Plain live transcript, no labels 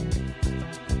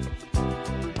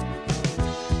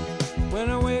When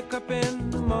I wake up in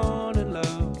the morning,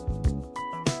 love,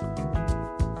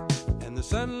 and the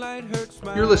sunlight hurts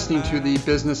my You're listening to the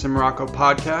Business in Morocco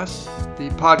podcast, the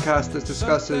podcast that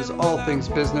discusses all things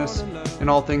business and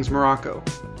all things Morocco.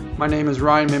 My name is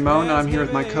Ryan Maimon, and I'm here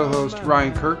with my co-host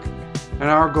Ryan Kirk, and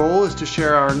our goal is to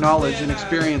share our knowledge and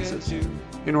experiences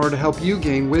in order to help you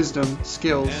gain wisdom,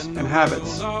 skills, and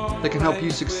habits that can help you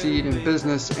succeed in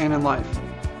business and in life.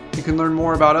 You can learn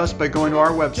more about us by going to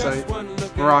our website,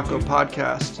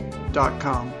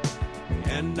 MoroccoPodcast.com.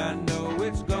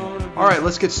 All right,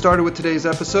 let's get started with today's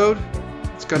episode.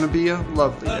 It's going to be a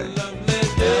lovely day.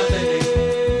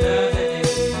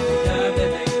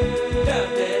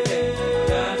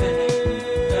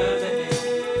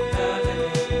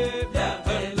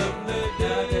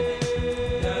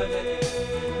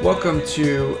 Welcome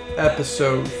to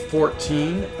episode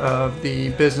 14 of the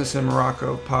Business in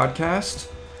Morocco podcast.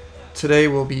 Today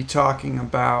we'll be talking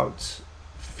about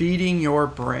feeding your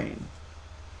brain,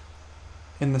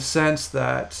 in the sense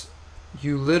that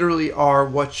you literally are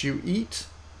what you eat.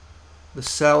 The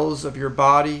cells of your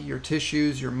body, your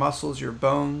tissues, your muscles, your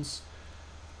bones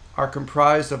are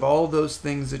comprised of all those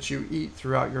things that you eat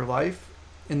throughout your life.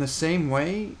 In the same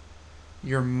way,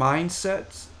 your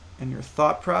mindset and your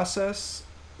thought process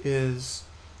is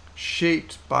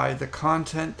shaped by the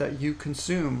content that you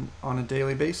consume on a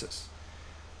daily basis.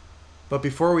 But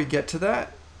before we get to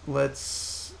that,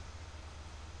 let's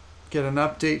get an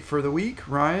update for the week.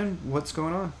 Ryan, what's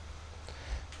going on?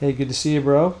 Hey, good to see you,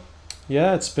 bro.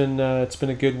 Yeah, it's been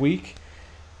a good week.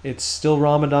 It's still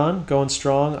Ramadan, going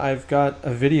strong. I've got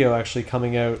a video actually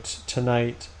coming out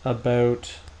tonight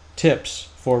about tips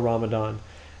for Ramadan.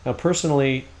 Now,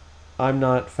 personally, I'm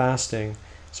not fasting,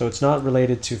 so it's not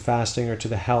related to fasting or to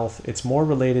the health. It's more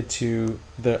related to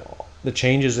the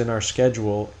changes in our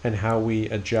schedule and how we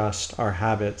adjust our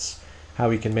habits, how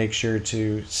we can make sure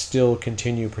to still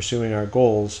continue pursuing our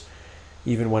goals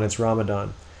even when it's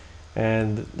Ramadan.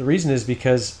 And the reason is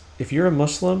because if you're a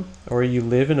Muslim or you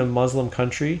live in a Muslim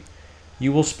country,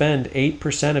 you will spend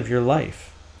 8% of your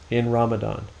life in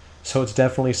Ramadan. So it's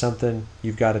definitely something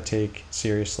you've got to take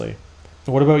seriously.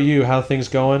 What about you? How are things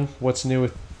going? What's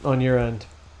new on your end?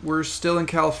 We're still in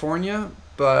California,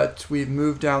 but we've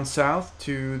moved down south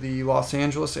to the Los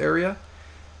Angeles area,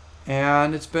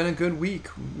 and it's been a good week.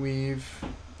 We've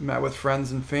met with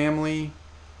friends and family.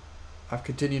 I've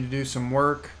continued to do some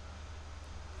work,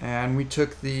 and we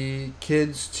took the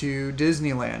kids to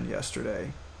Disneyland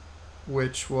yesterday,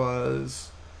 which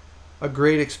was a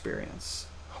great experience.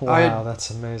 Wow, that's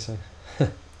amazing.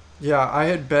 Yeah, I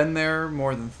had been there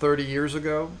more than 30 years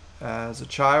ago as a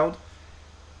child,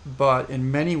 but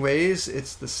in many ways,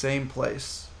 it's the same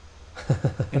place.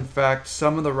 In fact,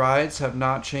 some of the rides have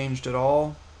not changed at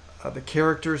all. The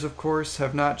characters, of course,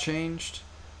 have not changed.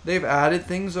 They've added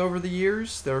things over the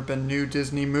years. There have been new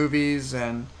Disney movies,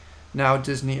 and now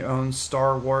Disney owns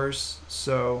Star Wars.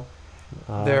 So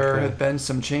there have been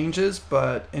some changes,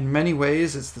 but in many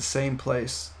ways, it's the same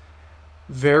place.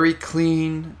 Very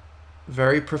clean,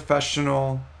 very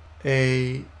professional,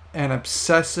 an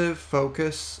obsessive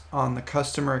focus on the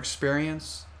customer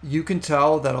experience. You can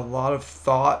tell that a lot of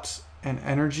thought and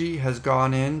energy has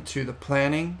gone into the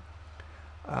planning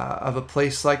of a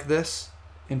place like this,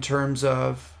 in terms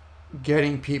of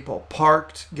getting people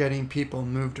parked, getting people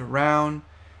moved around,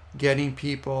 getting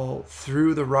people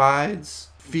through the rides,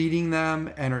 feeding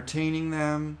them, entertaining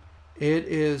them. It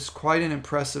is quite an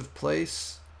impressive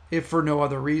place, if for no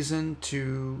other reason,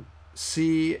 to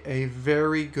see a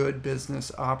very good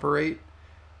business operate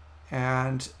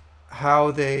and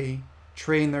how they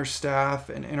train their staff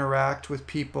and interact with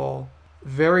people.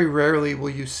 Very rarely will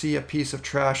you see a piece of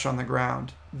trash on the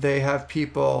ground. They have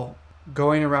people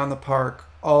going around the park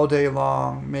all day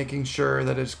long, making sure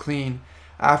that it's clean.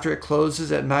 After it closes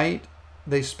at night,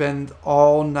 they spend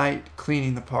all night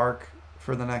cleaning the park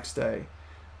for the next day.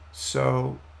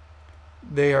 So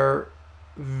they are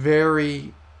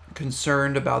very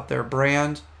concerned about their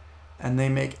brand, and they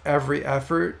make every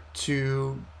effort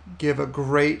to give a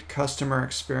great customer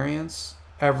experience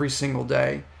every single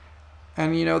day.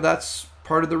 And that's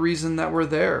part of the reason that we're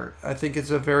there. I think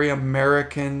it's a very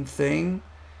American thing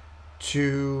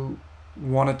to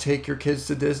want to take your kids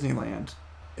to Disneyland,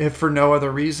 if for no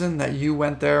other reason that you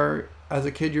went there as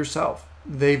a kid yourself.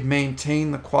 They've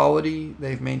maintained the quality,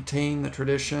 they've maintained the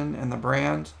tradition and the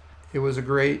brand. It was a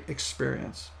great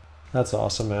experience. That's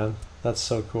awesome, man. That's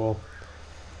so cool.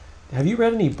 Have you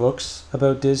read any books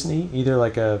about Disney? Either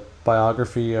like a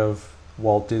biography of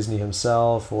Walt Disney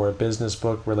himself, or a business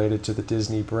book related to the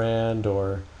Disney brand,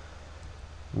 or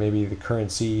maybe the current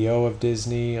CEO of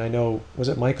Disney. I know, was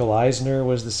it Michael Eisner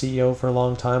was the CEO for a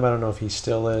long time? I don't know if he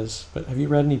still is. But have you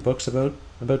read any books about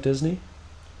Disney?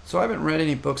 So I haven't read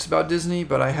any books about Disney,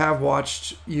 but I have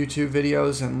watched YouTube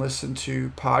videos and listened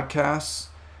to podcasts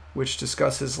which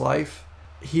discuss his life.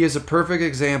 He is a perfect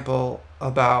example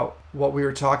about what we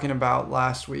were talking about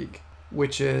last week,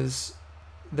 which is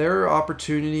there are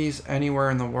opportunities anywhere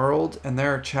in the world and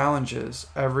there are challenges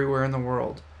everywhere in the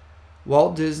world.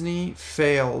 Walt Disney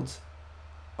failed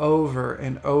over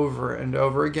and over and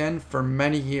over again for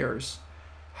many years,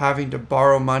 having to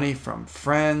borrow money from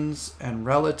friends and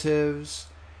relatives,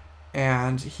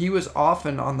 and he was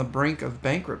often on the brink of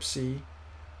bankruptcy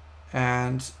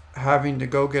and having to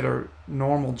go get a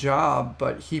normal job,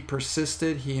 but he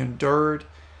persisted, he endured,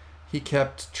 he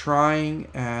kept trying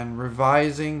and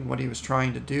revising what he was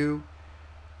trying to do,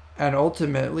 and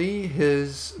ultimately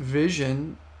his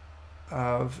vision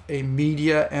of a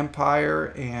media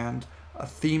empire and a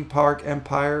theme park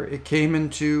empire, it came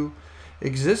into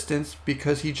existence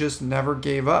because he just never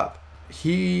gave up.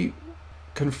 He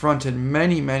confronted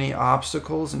many, many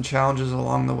obstacles and challenges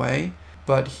along the way,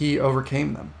 but he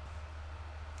overcame them.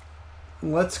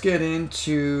 Let's get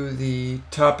into the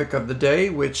topic of the day,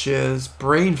 which is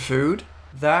brain food.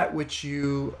 That which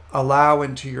you allow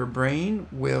into your brain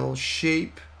will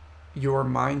shape your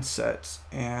mindset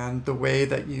and the way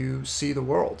that you see the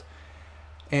world.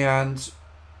 And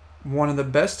one of the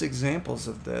best examples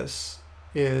of this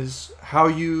is how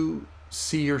you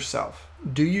see yourself.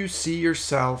 Do you see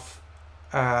yourself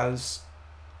as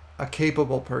a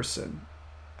capable person,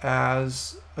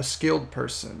 as a skilled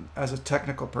person, as a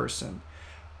technical person,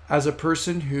 as a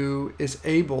person who is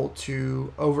able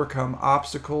to overcome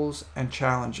obstacles and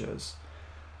challenges,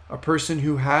 a person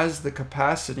who has the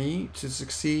capacity to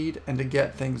succeed and to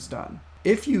get things done?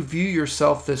 If you view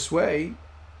yourself this way,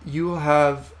 you will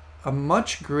have a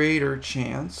much greater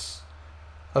chance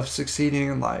of succeeding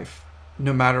in life,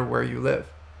 no matter where you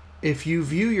live. If you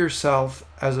view yourself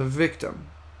as a victim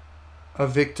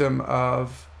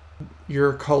of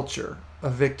your culture, a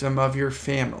victim of your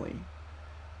family,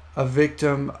 a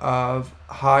victim of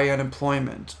high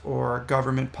unemployment or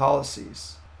government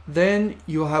policies, then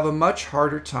you'll have a much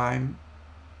harder time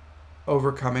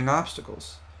overcoming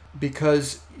obstacles,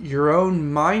 because your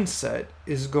own mindset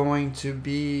is going to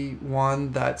be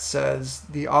one that says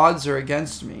the odds are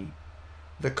against me,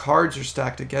 the cards are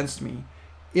stacked against me,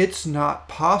 it's not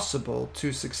possible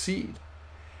to succeed.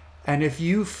 And if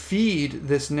you feed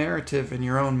this narrative in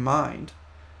your own mind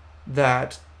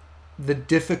that the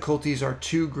difficulties are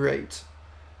too great,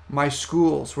 my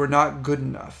schools were not good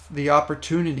enough, the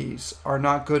opportunities are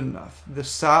not good enough, the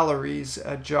salaries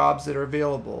at jobs that are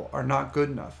available are not good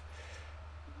enough,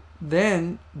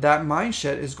 then that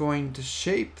mindset is going to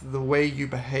shape the way you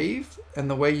behave and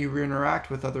the way you interact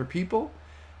with other people,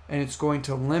 and it's going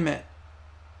to limit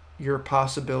your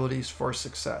possibilities for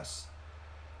success.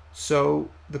 So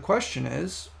the question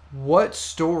is, what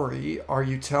story are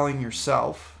you telling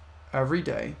yourself every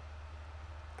day?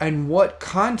 And what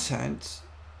content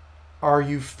are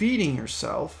you feeding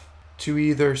yourself to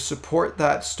either support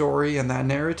that story and that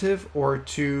narrative or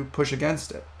to push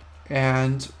against it?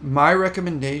 And my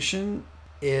recommendation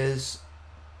is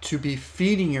to be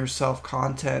feeding yourself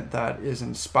content that is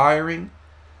inspiring,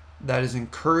 that is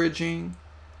encouraging,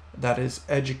 that is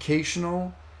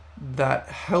educational, that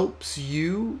helps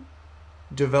you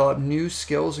develop new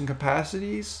skills and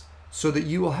capacities so that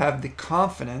you will have the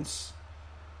confidence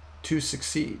to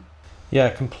succeed. Yeah,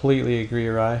 completely agree,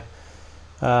 Rai.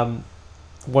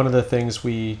 One of the things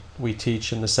we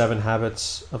teach in the 7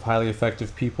 Habits of Highly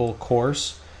Effective People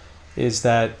course is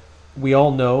that we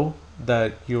all know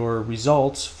that your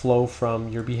results flow from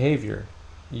your behavior.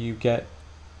 You get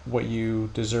what you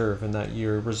deserve, and that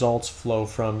your results flow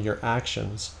from your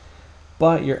actions.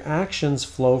 But your actions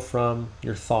flow from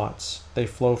your thoughts. They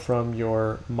flow from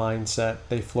your mindset.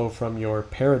 They flow from your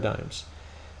paradigms.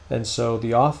 And so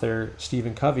the author,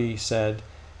 Stephen Covey, said,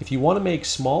 if you want to make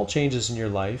small changes in your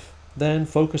life, then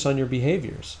focus on your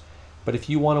behaviors. But if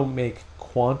you want to make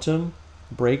quantum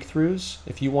breakthroughs,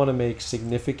 if you want to make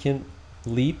significant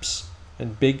leaps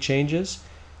and big changes,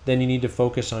 then you need to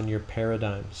focus on your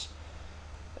paradigms.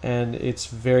 And it's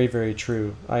very, very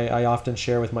true. I often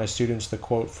share with my students the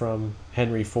quote from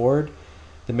Henry Ford: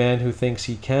 the man who thinks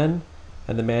he can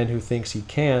and the man who thinks he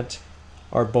can't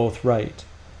are both right.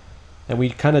 And we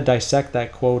kind of dissect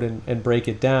that quote and break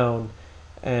it down,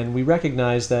 and we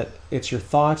recognize that it's your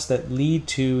thoughts that lead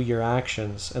to your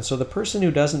actions. And so the person who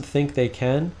doesn't think they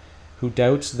can, who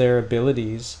doubts their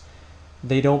abilities,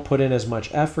 they don't put in as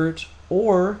much effort,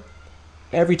 or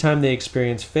every time they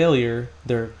experience failure,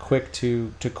 they're quick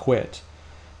to quit.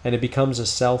 and it becomes a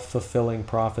self-fulfilling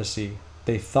prophecy.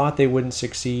 They thought they wouldn't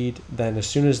succeed, then as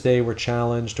soon as they were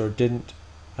challenged or didn't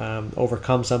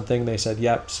overcome something, they said,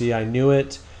 yep, see, I knew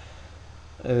it.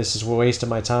 This is a waste of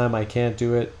my time. I can't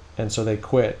do it. And so they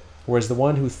quit. Whereas the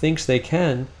one who thinks they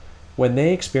can, when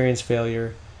they experience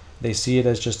failure, they see it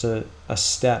as just a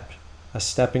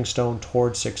stepping stone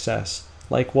towards success,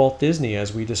 like Walt Disney,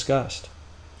 as we discussed.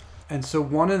 And so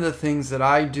one of the things that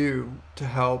I do to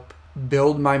help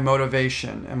build my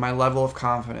motivation and my level of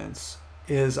confidence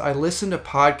is I listen to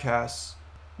podcasts,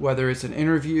 whether it's an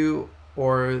interview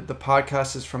or the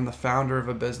podcast is from the founder of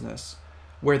a business,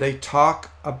 where they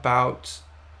talk about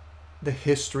the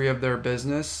history of their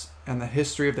business and the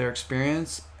history of their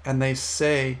experience, and they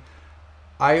say,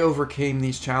 I overcame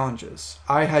these challenges.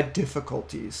 I had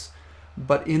difficulties,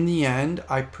 but in the end,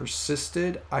 I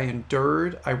persisted, I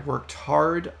endured, I worked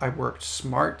hard, I worked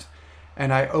smart,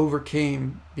 and I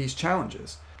overcame these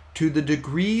challenges. To the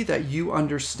degree that you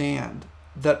understand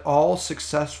that all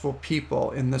successful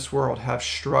people in this world have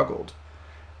struggled,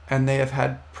 and they have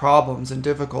had problems and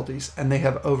difficulties, and they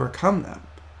have overcome them.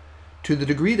 To the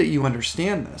degree that you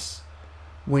understand this,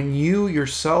 when you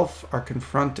yourself are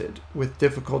confronted with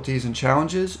difficulties and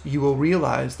challenges, you will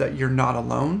realize that you're not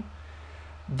alone,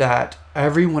 that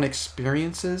everyone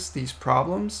experiences these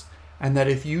problems, and that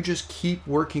if you just keep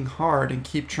working hard and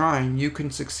keep trying, you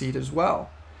can succeed as well.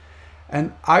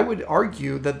 And I would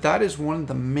argue that that is one of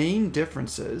the main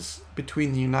differences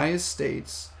between the United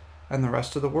States and the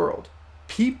rest of the world.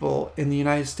 People in the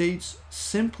United States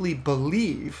simply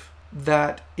believe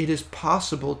that it is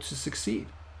possible to succeed.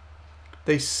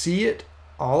 They see it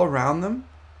all around them.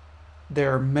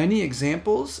 There are many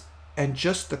examples, and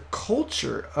just the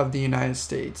culture of the United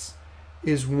States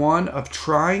is one of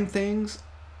trying things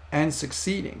and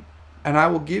succeeding. And I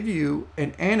will give you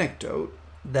an anecdote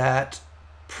that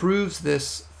proves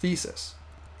this thesis.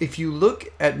 If you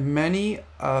look at many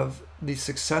of the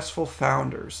successful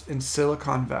founders in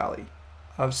Silicon Valley,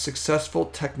 of successful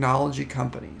technology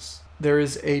companies, there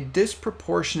is a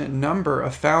disproportionate number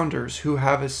of founders who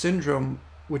have a syndrome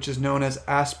which is known as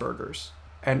Asperger's.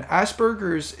 And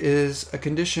Asperger's is a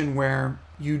condition where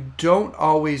you don't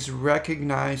always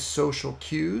recognize social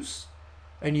cues,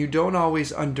 and you don't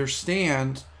always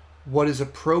understand what is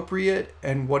appropriate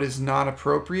and what is not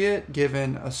appropriate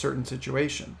given a certain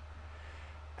situation.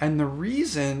 And the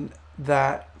reason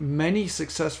that many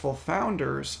successful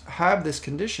founders have this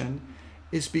condition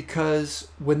is because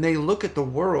when they look at the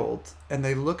world and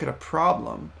they look at a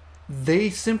problem, they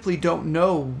simply don't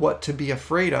know what to be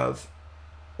afraid of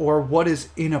or what is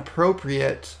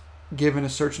inappropriate given a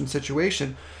certain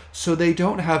situation. So they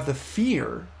don't have the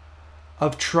fear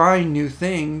of trying new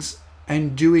things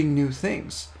and doing new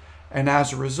things. And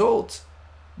as a result,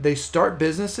 they start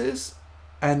businesses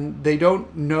and they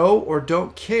don't know or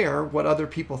don't care what other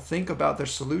people think about their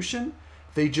solution.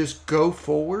 They just go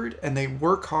forward and they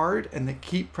work hard and they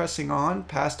keep pressing on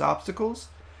past obstacles.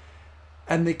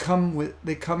 And they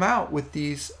come out with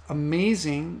these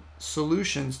amazing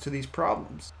solutions to these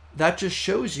problems. That just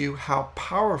shows you how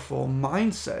powerful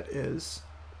mindset is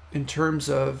in terms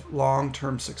of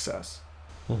long-term success.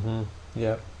 Mm-hmm.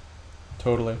 Yeah,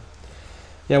 totally.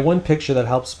 Yeah, one picture that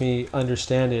helps me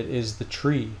understand it is the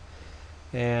tree.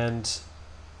 And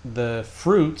the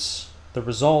fruits, the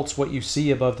results, what you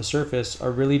see above the surface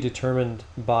are really determined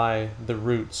by the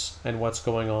roots and what's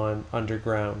going on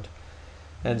underground.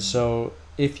 And so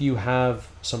if you have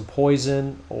some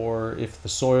poison, or if the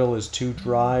soil is too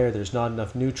dry or there's not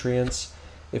enough nutrients,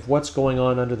 if what's going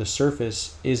on under the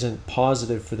surface isn't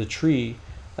positive for the tree,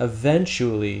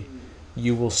 eventually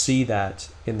you will see that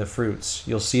in the fruits.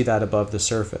 You'll see that above the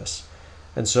surface.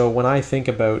 And so when I think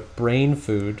about brain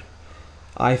food,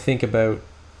 I think about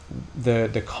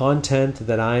the content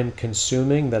that I'm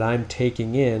consuming, that I'm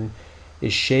taking in,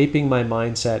 is shaping my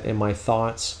mindset and my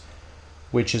thoughts,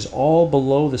 which is all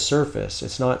below the surface.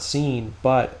 It's not seen,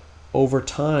 but over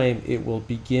time it will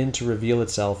begin to reveal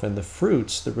itself, and the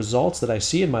fruits, the results that I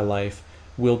see in my life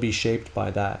will be shaped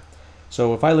by that.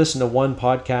 So if I listen to one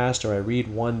podcast, or I read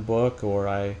one book, or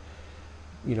I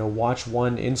watch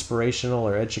one inspirational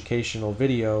or educational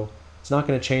video, it's not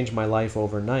going to change my life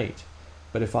overnight.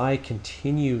 But if I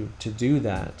continue to do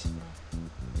that,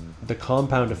 the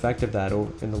compound effect of that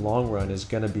in the long run is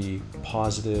going to be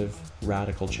positive,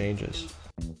 radical changes.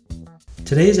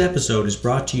 Today's episode is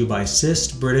brought to you by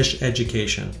SIST British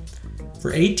Education.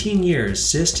 For 18 years,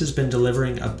 SIST has been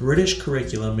delivering a British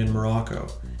curriculum in Morocco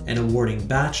and awarding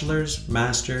bachelor's,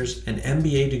 master's, and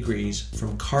MBA degrees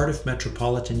from Cardiff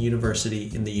Metropolitan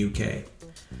University in the UK.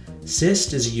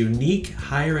 SIST is a unique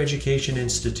higher education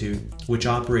institute which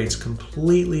operates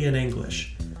completely in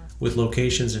English, with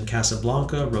locations in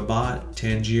Casablanca, Rabat,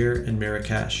 Tangier, and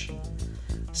Marrakesh.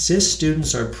 CIS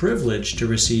students are privileged to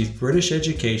receive British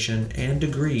education and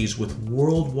degrees with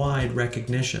worldwide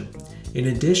recognition, in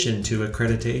addition to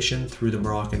accreditation through the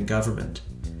Moroccan government.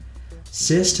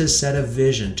 CIS has set a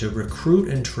vision to recruit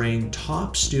and train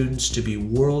top students to be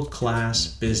world-class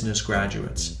business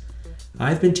graduates.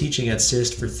 I've been teaching at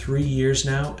CIS for 3 years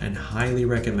now and highly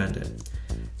recommend it.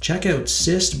 Check out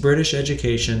CIS British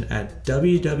Education at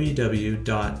www.sist.ac.ma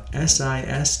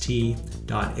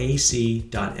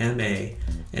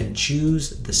and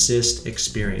choose the CIS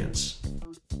experience.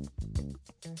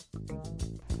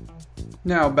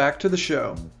 Now back to the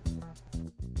show.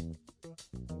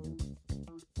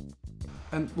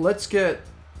 And let's get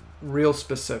real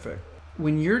specific.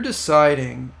 When you're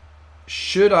deciding,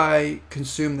 should I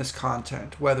consume this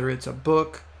content, whether it's a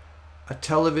book, a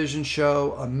television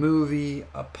show, a movie,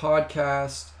 a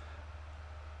podcast,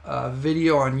 a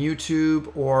video on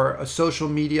YouTube, or a social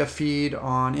media feed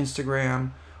on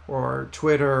Instagram or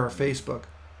Twitter or Facebook,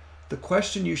 the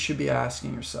question you should be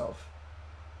asking yourself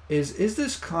is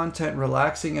this content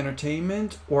relaxing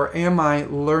entertainment, or am I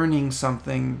learning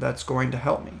something that's going to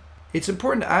help me? It's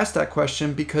important to ask that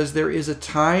question because there is a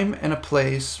time and a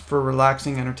place for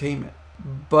relaxing entertainment.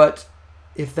 But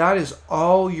if that is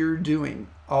all you're doing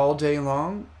all day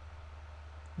long,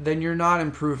 then you're not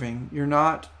improving. You're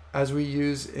not, as we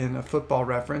use in a football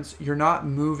reference, you're not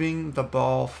moving the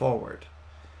ball forward.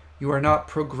 You are not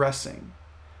progressing.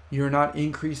 You're not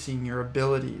increasing your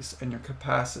abilities and your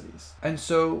capacities. And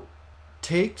so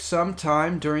take some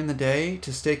time during the day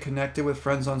to stay connected with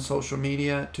friends on social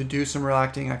media, to do some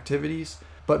relaxing activities,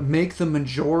 but make the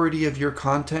majority of your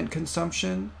content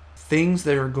consumption things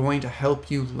that are going to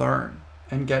help you learn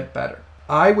and get better.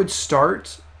 I would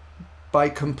start by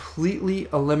completely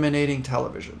eliminating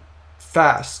television.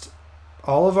 Fast.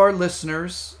 All of our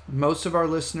listeners, most of our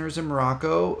listeners in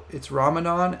Morocco, it's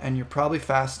Ramadan and you're probably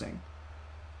fasting.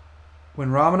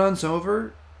 When Ramadan's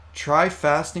over, try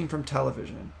fasting from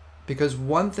television. Because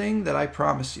one thing that I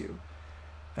promise you,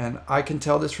 and I can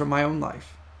tell this from my own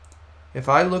life, if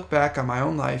I look back on my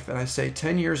own life and I say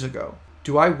 10 years ago,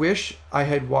 do I wish I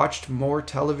had watched more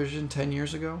television 10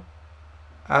 years ago?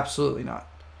 Absolutely not.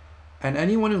 And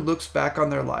anyone who looks back on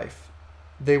their life,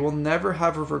 they will never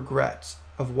have a regret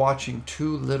of watching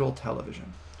too little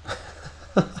television.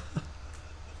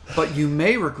 But you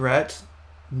may regret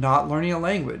not learning a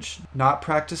language, not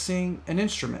practicing an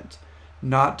instrument,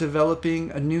 not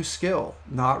developing a new skill,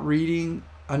 not reading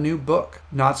a new book,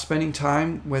 not spending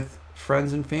time with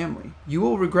friends and family. You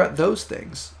will regret those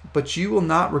things, but you will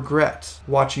not regret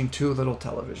watching too little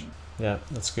television. Yeah,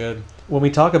 that's good. When we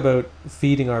talk about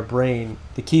feeding our brain,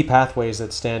 the key pathways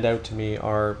that stand out to me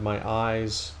are my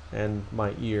eyes and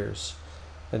my ears.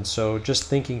 And so just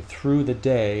thinking through the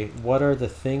day, what are the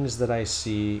things that I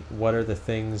see? What are the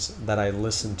things that I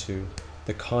listen to?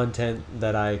 The content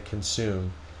that I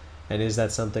consume? And is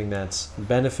that something that's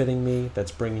benefiting me,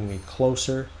 that's bringing me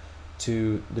closer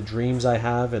to the dreams I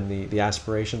have and the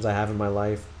aspirations I have in my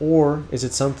life? Or is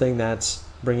it something that's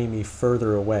bringing me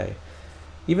further away?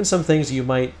 Even some things you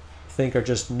might think are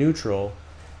just neutral,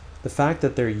 the fact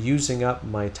that they're using up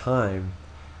my time,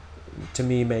 to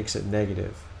me, makes it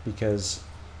negative. Because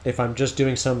if I'm just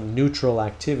doing some neutral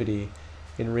activity,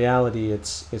 in reality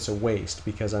it's a waste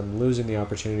because I'm losing the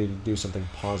opportunity to do something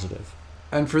positive.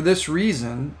 And for this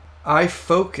reason, I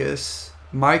focus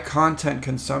my content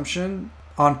consumption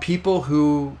on people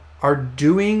who are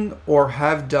doing or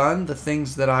have done the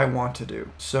things that I want to do.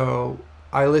 So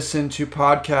I listen to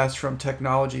podcasts from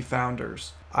technology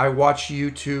founders. I watch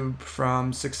YouTube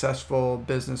from successful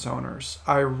business owners.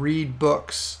 I read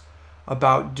books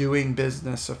about doing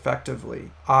business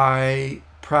effectively. I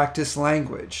practice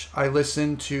language. I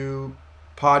listen to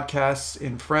podcasts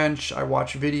in French. I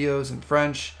watch videos in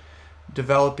French,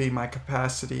 developing my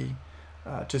capacity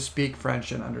to speak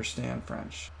French and understand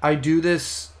French. I do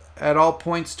this at all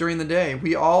points during the day.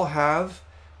 We all have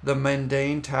the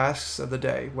mundane tasks of the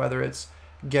day, whether it's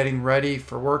getting ready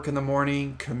for work in the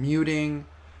morning, commuting,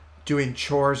 doing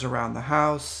chores around the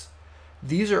house.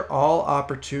 These are all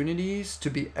opportunities to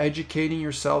be educating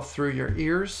yourself through your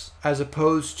ears as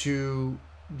opposed to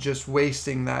just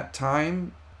wasting that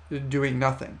time doing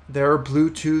nothing. There are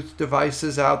Bluetooth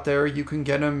devices out there. You can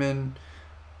get them in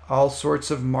all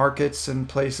sorts of markets and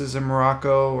places in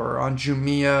Morocco or on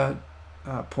Jumia.ma.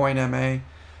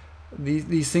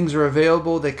 These things are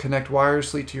available. They connect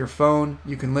wirelessly to your phone.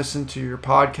 You can listen to your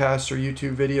podcasts or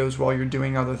YouTube videos while you're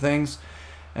doing other things.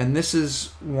 And this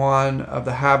is one of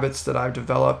the habits that I've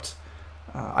developed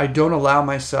I don't allow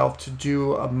myself to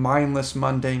do a mindless,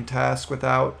 mundane task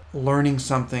without learning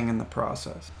something in the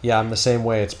process. Yeah, I'm the same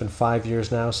way. It's been 5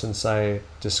 years now since I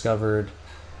discovered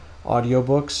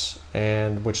audiobooks,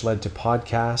 and which led to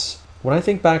podcasts. When I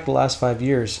think back the last 5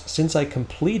 years, since I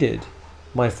completed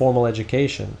my formal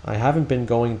education, I haven't been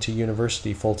going to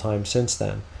university full-time since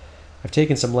then. I've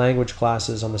taken some language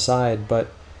classes on the side, but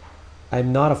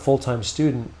I'm not a full-time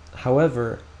student.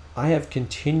 However, I have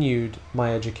continued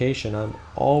my education. I'm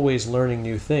always learning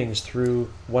new things through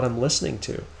what I'm listening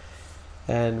to.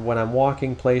 And when I'm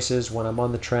walking places, when I'm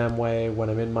on the tramway, when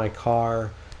I'm in my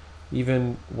car,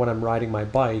 even when I'm riding my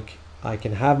bike, I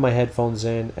can have my headphones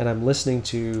in and I'm listening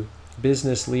to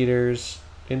business leaders,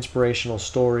 inspirational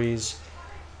stories,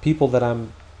 people that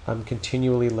I'm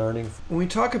continually learning. When we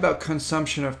talk about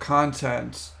consumption of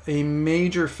content, a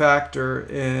major factor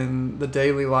in the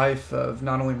daily life of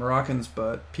not only Moroccans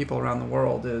but people around the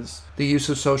world is the use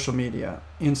of social media,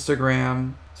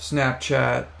 Instagram,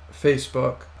 Snapchat,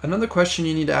 Facebook. Another question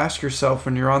you need to ask yourself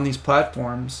when you're on these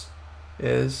platforms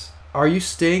is, are you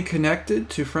staying connected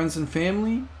to friends and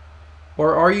family,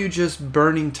 or are you just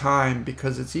burning time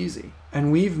because it's easy?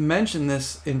 And we've mentioned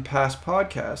this in past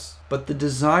podcasts, but the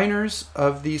designers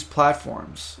of these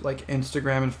platforms, like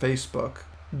Instagram and Facebook,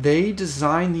 they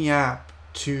design the app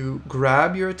to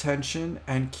grab your attention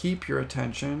and keep your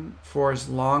attention for as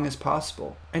long as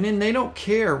possible. And then they don't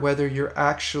care whether you're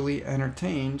actually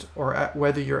entertained or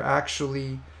whether you're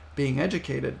actually being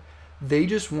educated. They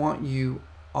just want you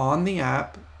on the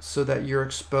app so that you're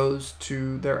exposed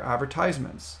to their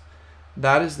advertisements.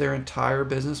 That is their entire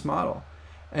business model.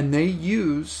 And they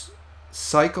use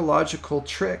psychological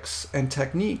tricks and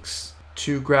techniques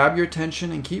to grab your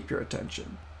attention and keep your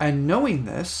attention. And knowing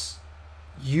this,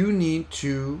 you need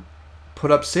to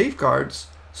put up safeguards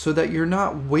so that you're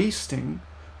not wasting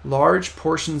large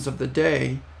portions of the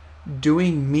day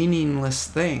doing meaningless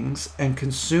things and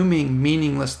consuming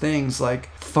meaningless things like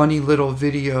funny little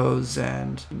videos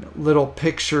and little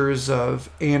pictures of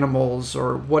animals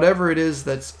or whatever it is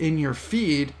that's in your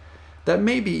feed that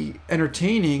may be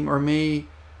entertaining or may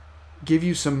give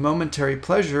you some momentary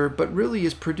pleasure, but really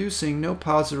is producing no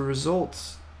positive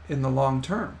results in the long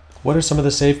term. What are some of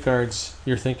the safeguards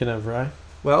you're thinking of, Rye?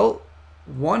 Well,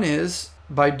 one is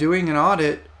by doing an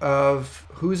audit of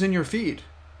who's in your feed.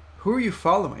 Who are you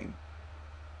following?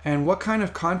 And what kind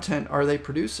of content are they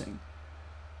producing?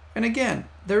 And again,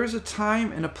 there is a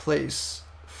time and a place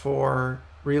for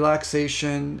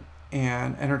relaxation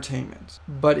and entertainment,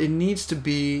 but it needs to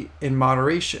be in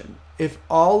moderation. If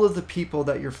all of the people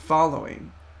that you're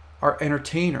following are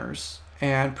entertainers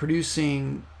and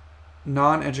producing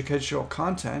non-educational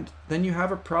content, then you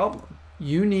have a problem.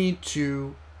 You need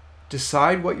to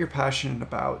decide what you're passionate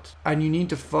about, and you need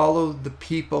to follow the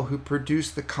people who produce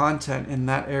the content in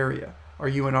that area. Are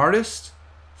you an artist?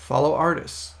 Follow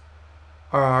artists.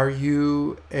 Are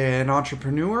you an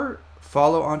entrepreneur?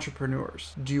 Follow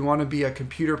entrepreneurs. Do you want to be a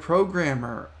computer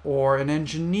programmer or an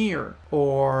engineer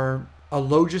or a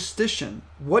logistician?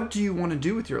 What do you want to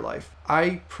do with your life?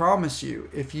 I promise you,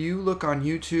 if you look on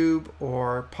YouTube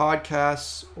or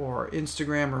podcasts or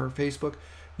Instagram or Facebook,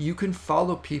 you can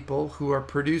follow people who are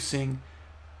producing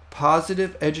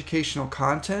positive educational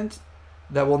content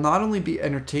that will not only be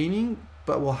entertaining,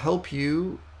 but will help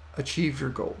you achieve your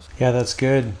goals. Yeah, that's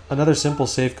good. Another simple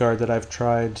safeguard that I've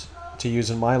tried to use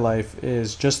in my life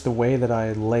is just the way that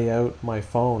I lay out my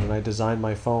phone and I design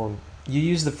my phone. You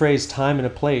use the phrase time and a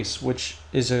place, which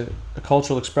is a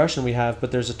cultural expression we have,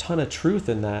 but there's a ton of truth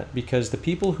in that, because the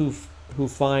people who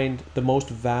find the most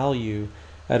value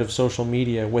out of social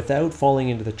media without falling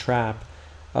into the trap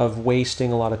of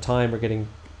wasting a lot of time or getting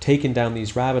taken down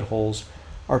these rabbit holes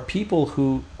are people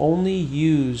who only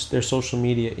use their social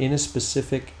media in a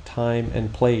specific time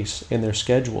and place in their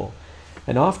schedule.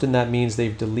 And often that means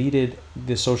they've deleted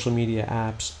the social media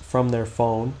apps from their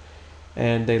phone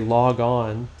and they log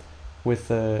on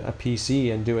with a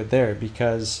PC and do it there,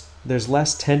 because there's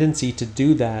less tendency to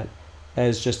do that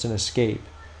as just an escape,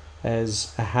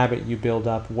 as a habit you build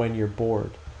up when you're bored.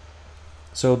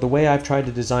 So the way I've tried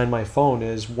to design my phone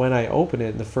is when I open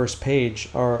it, the first page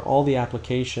are all the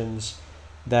applications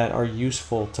that are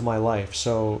useful to my life.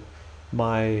 So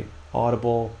my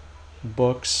Audible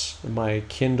books, my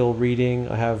Kindle reading,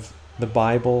 I have the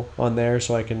Bible on there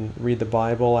so I can read the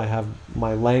Bible. I have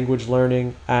my language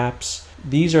learning apps.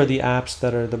 These are the apps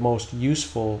that are the most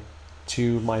useful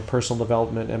to my personal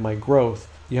development and my growth.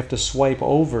 You have to swipe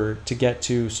over to get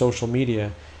to social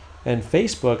media. And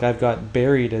Facebook, I've got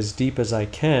buried as deep as I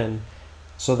can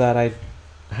so that I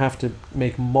have to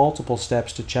make multiple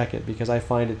steps to check it, because I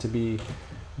find it to be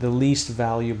the least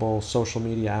valuable social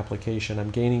media application.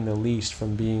 I'm gaining the least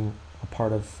from being a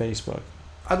part of Facebook.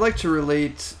 I'd like to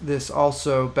relate this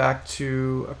also back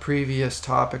to a previous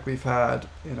topic we've had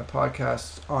in a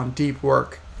podcast on deep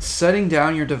work. Setting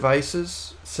down your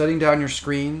devices, setting down your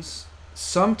screens.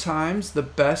 Sometimes the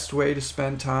best way to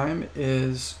spend time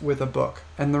is with a book.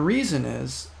 And the reason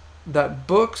is that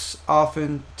books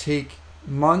often take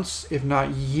months, if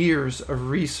not years, of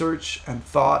research and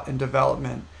thought and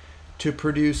development to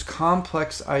produce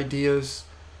complex ideas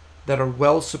that are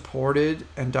well supported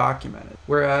and documented.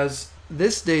 Whereas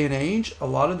this day and age, a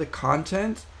lot of the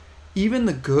content, even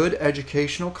the good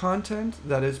educational content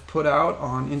that is put out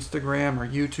on Instagram or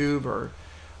YouTube or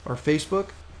Facebook,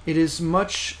 it is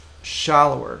much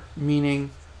shallower,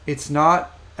 meaning it's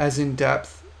not as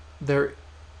in-depth, there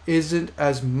isn't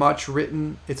as much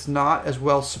written, it's not as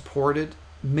well supported,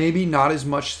 maybe not as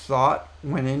much thought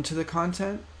went into the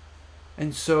content.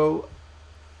 And so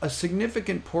a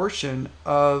significant portion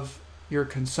of your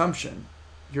consumption,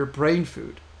 your brain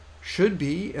food, should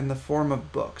be in the form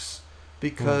of books,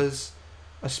 because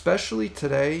especially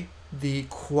today, the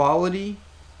quality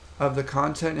of the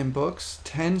content in books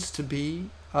tends to be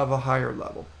of a higher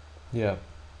level. Yeah,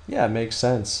 it makes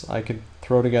sense. I could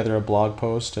throw together a blog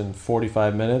post in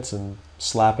 45 minutes and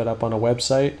slap it up on a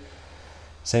website.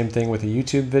 Same thing with a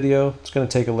YouTube video. It's going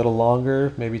to take a little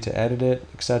longer, maybe to edit it,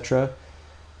 etc.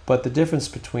 But the difference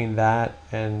between that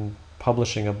and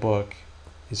publishing a book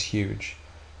is huge.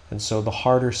 And so the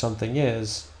harder something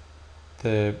is,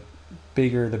 the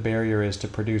bigger the barrier is to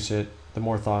produce it, the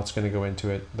more thought's going to go into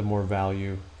it, the more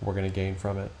value we're going to gain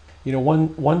from it. You know,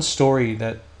 one story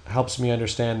that helps me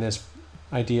understand this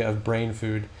idea of brain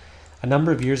food. A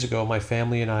number of years ago, my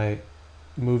family and I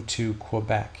moved to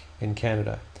Quebec in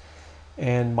Canada.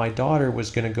 And my daughter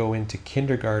was going to go into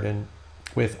kindergarten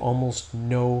with almost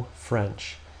no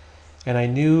French. And I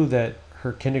knew that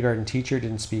her kindergarten teacher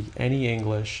didn't speak any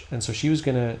English, and so she was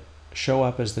going to show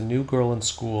up as the new girl in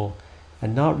school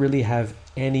and not really have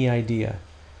any idea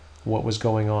what was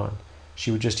going on. She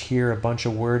would just hear a bunch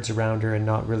of words around her and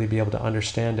not really be able to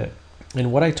understand it.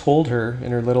 And what I told her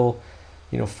in her little,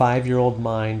 5-year-old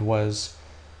mind was,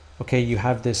 okay, you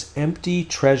have this empty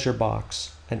treasure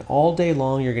box, and all day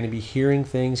long you're going to be hearing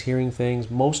things.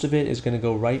 Most of it is going to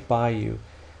go right by you.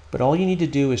 But all you need to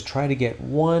do is try to get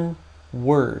one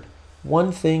word,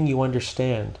 one thing you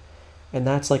understand, and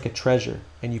that's like a treasure.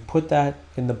 And you put that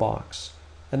in the box,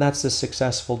 and that's the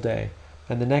successful day.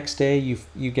 And the next day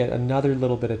you get another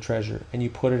little bit of treasure, and you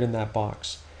put it in that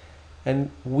box.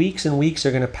 And weeks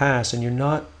are going to pass, and you're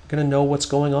not going to know what's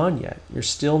going on yet. You're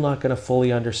still not going to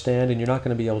fully understand, and you're not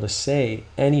going to be able to say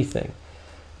anything.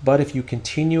 But if you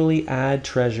continually add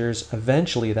treasures,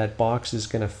 eventually that box is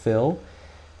going to fill,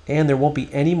 and there won't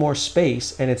be any more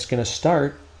space, and it's going to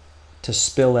start to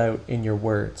spill out in your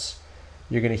words.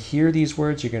 You're going to hear these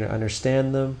words, you're going to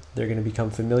understand them, they're going to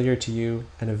become familiar to you,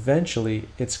 and eventually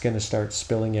it's going to start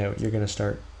spilling out. You're going to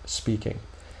start speaking.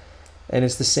 And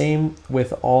it's the same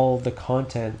with all the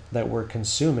content that we're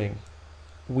consuming.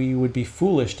 We would be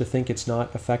foolish to think it's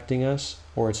not affecting us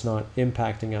or it's not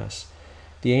impacting us.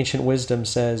 The ancient wisdom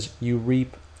says you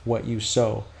reap what you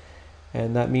sow.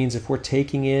 And that means if we're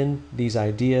taking in these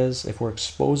ideas, if we're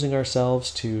exposing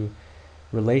ourselves to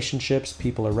relationships,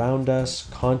 people around us,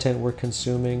 content we're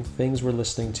consuming, things we're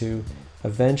listening to,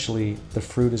 eventually the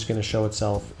fruit is going to show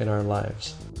itself in our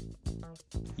lives.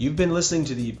 You've been listening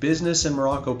to the Business in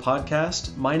Morocco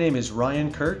podcast. My name is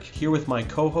Ryan Kirk, here with my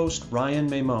co-host Ryan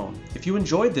Maimon. If you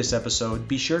enjoyed this episode,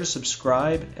 be sure to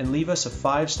subscribe and leave us a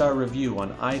 5-star review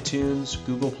on iTunes,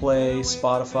 Google Play,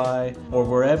 Spotify, or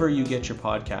wherever you get your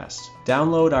podcasts.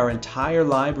 Download our entire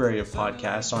library of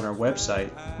podcasts on our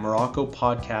website,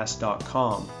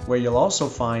 MoroccoPodcast.com, where you'll also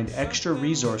find extra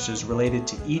resources related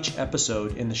to each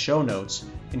episode in the show notes,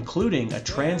 including a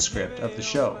transcript of the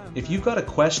show. If you've got a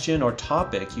question or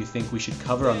topic you think we should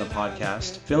cover on the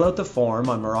podcast, fill out the form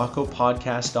on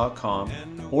MoroccoPodcast.com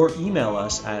or email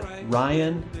us at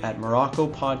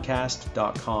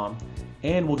ryan@MoroccoPodcast.com,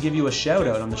 and we'll give you a shout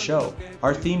out on the show.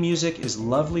 Our theme music is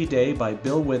Lovely Day by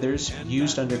Bill Withers,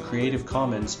 used under Creative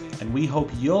Commons, and we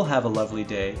hope you'll have a lovely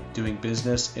day doing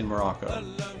business in Morocco.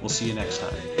 We'll see you next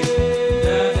time.